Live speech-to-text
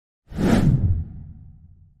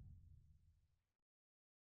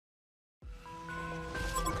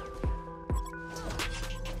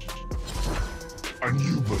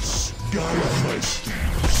Anubis, guide my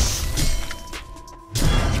steps.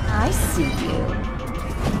 I see you.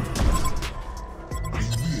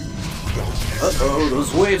 Uh-oh,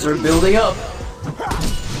 those waves are building up.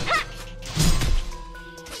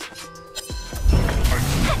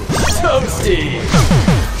 Toasty!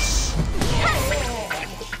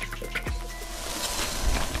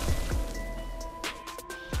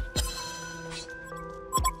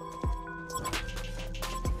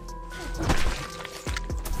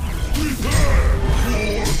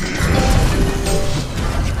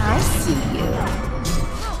 I see you.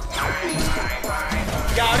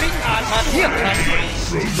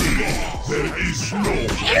 There is no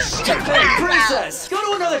Hey, princess! Go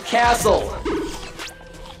to another castle!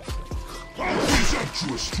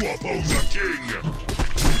 presumptuous to oppose a king.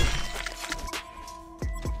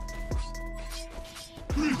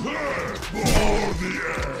 Prepare for the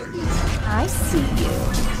end. I see you.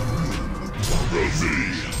 From me,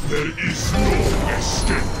 there is no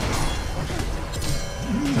escape.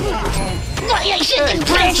 Hey,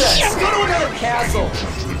 princess! Go to another castle!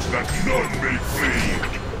 Judgment that none may flee.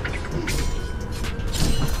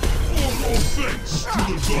 All offense to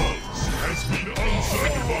the gods has been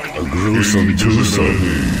unsanctified. A gruesome twosome.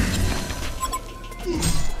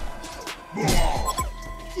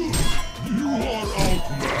 You are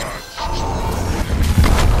outmatched.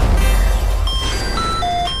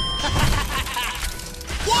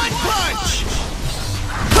 One punch!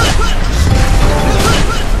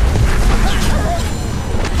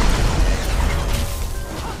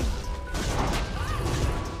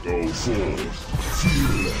 Go forth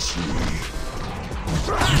fearlessly.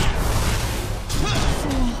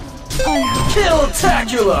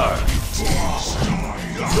 Kill-tacular!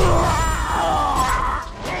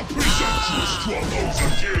 Presumptuous to oppose a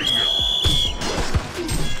king.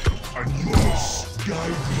 And you must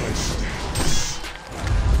guide my steps.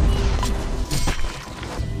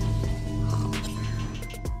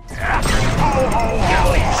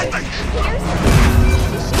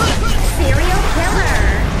 Serial killer.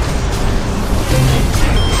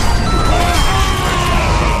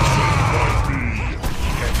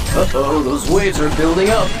 Uh-oh, those waves are building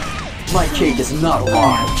up. My cake is not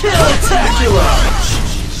alive. Kill-tacular!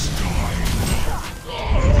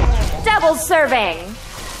 Double serving.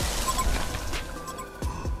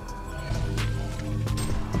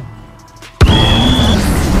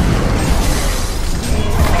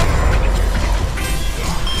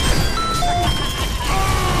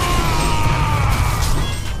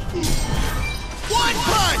 One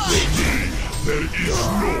punch! There is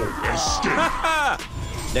no escape.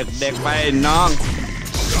 เด็กๆไปน้อง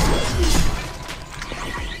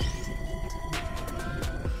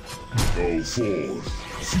Go forth.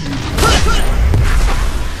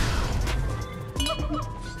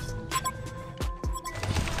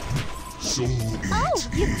 So Oh,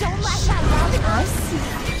 you don't like that love? I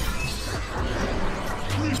see.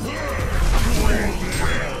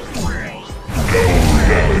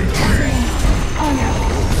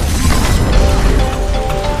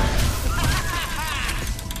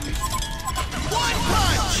 One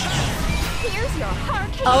punch! Here's your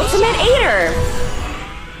hurricane. Ultimate Eater.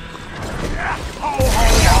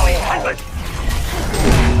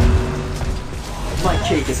 My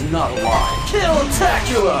cake is not alive.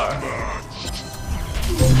 Kill-tacular!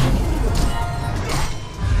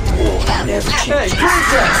 Never Hey, change.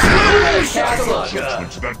 Princess! Hey, castle!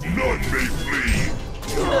 judgment that none may flee.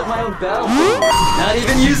 I have my own battlefield. Not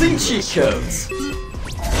even using cheat codes.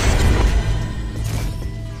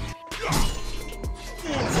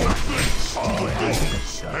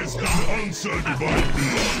 Has been answered by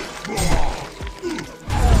me.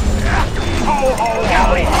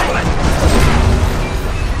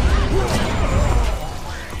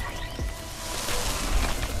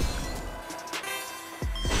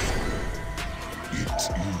 It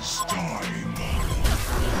is time.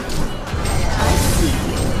 I see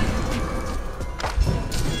you.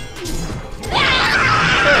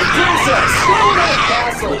 Hey, princess! Go to that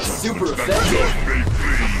castle! It's super effective. May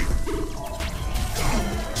flee.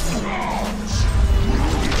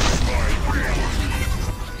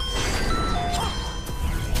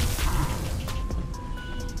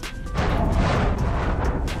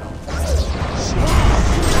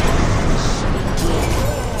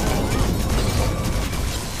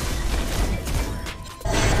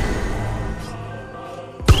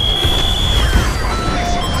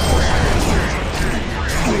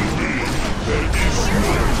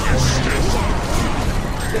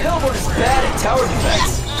 The Hellboard is bad at tower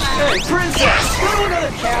defense. Hey, princess! Go to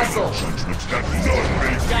another castle! Judgment that none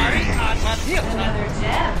may flee. Another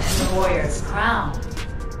gem in the warrior's crown.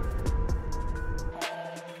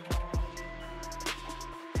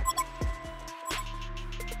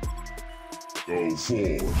 Go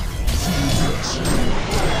forth.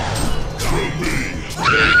 From me.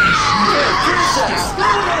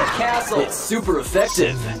 Castle. It's super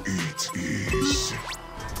effective. It is.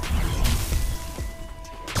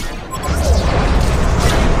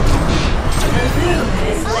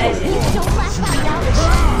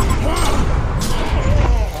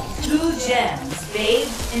 Two gems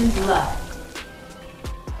bathed in blood.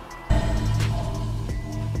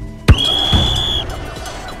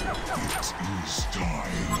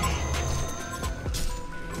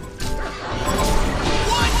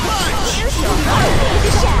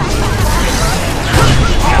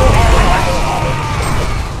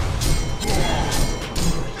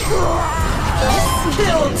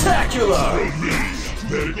 Spectacular!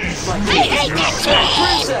 I hate that cheese!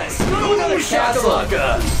 Princess! Another Shakalaka!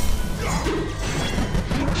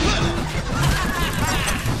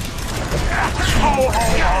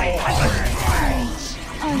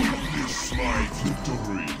 Slight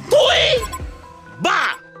victory. ตุยบ้า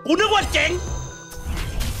กูนึกว่าเจ๋ง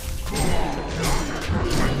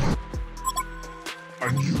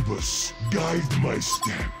Anubis, guide my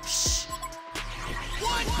steps.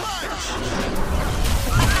 One punch!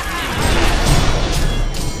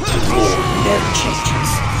 Never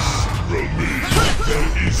changes. From me, there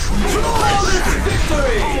is no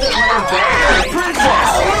Victory!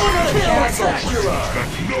 Princess! Spectacular! that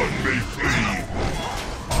none may flee.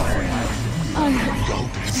 Without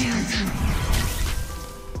hesitation.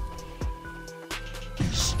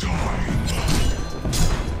 It's time.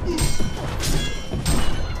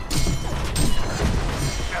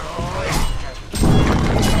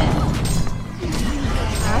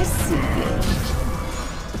 I see you.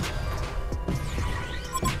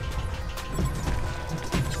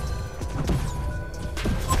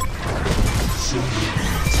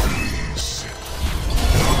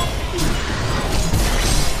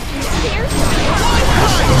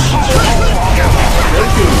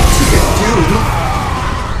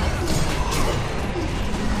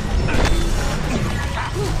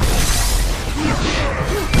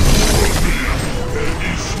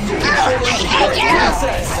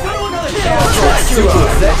 Super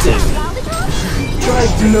effective! Try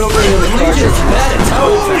maneuvering in the Legion's mad at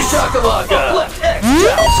Tower Shakalaka! Left X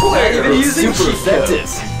down square! Even using super effective!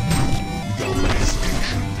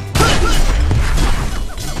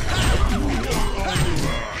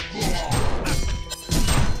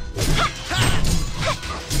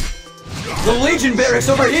 The Legion barracks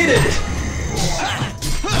overheated!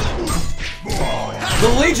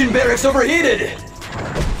 The Legion barracks overheated!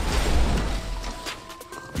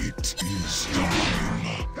 It is time.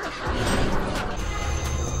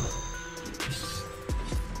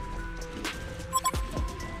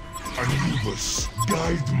 Anubis,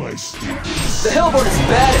 guide my steps. The Hellborn is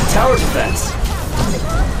bad at tower defense!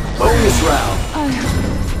 Bonus round!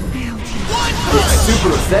 It's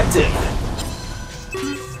super effective!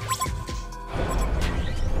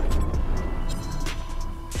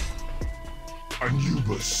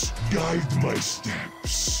 Anubis, guide my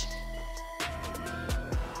steps.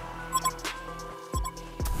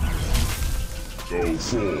 Go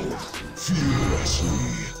forth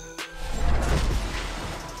fearlessly.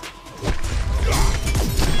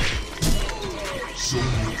 So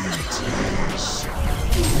it is.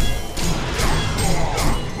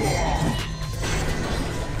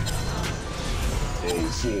 Go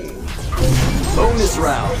forth. Bonus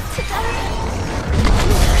round!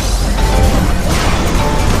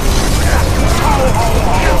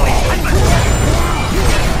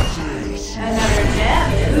 Another gem,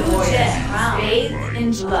 two gems bathed in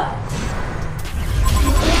blood.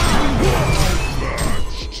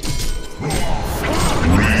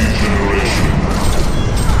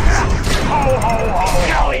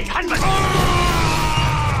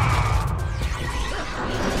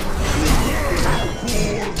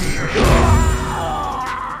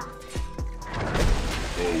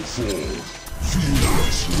 Go forth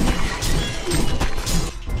fearlessly.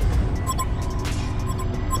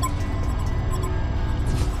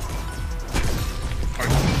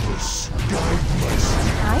 Anubis, guide my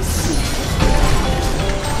steps. I see.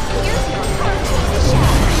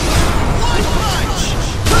 One punch!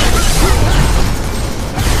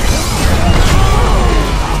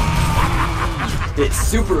 It's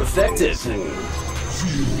super effective!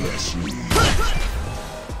 Fearlessly.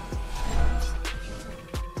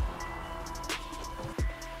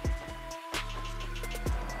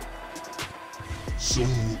 So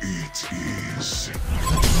it is.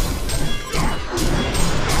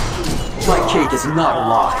 My cake is not a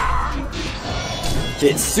lie.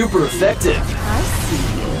 It's super effective! I see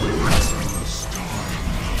you.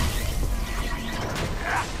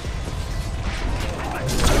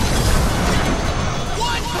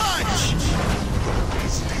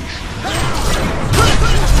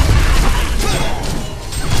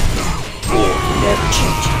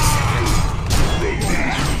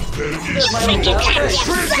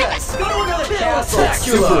 Princess! Go to another castle!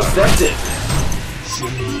 Super effective!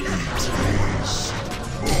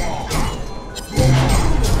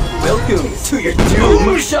 Welcome to your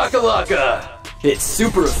doom, Shakalaka! It's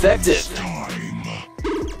super effective!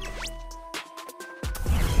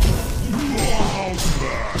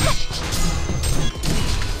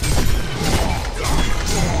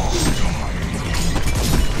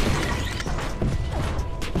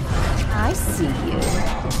 I see you.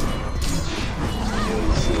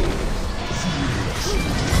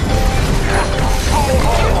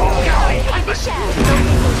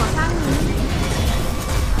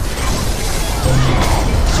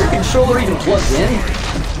 Is your controller even plugged in?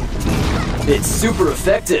 It's super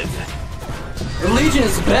effective. The Legion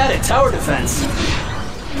is bad at tower defense.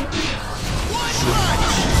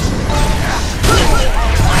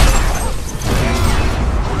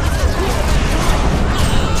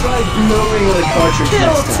 Try blowing with a cartridge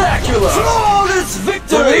next time. Flawless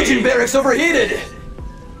victory! The Legion barracks overheated!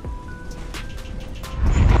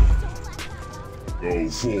 Go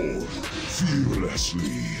forth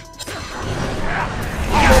fearlessly.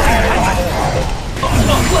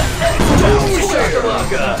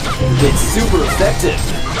 It's super effective.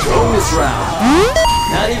 Bonus round.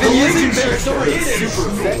 Not even using barracks overheated. Super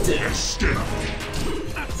effective.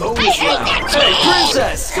 Bonus round. Hey,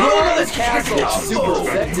 Princess! Go on the castle. It's super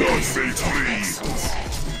effective.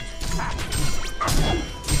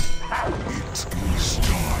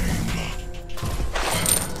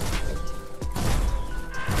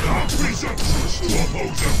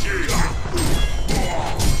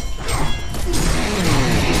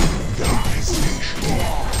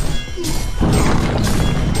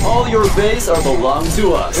 All your base are belong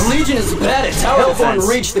to us. The Legion is bad at tower defense. Help one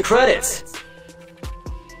reach the credits.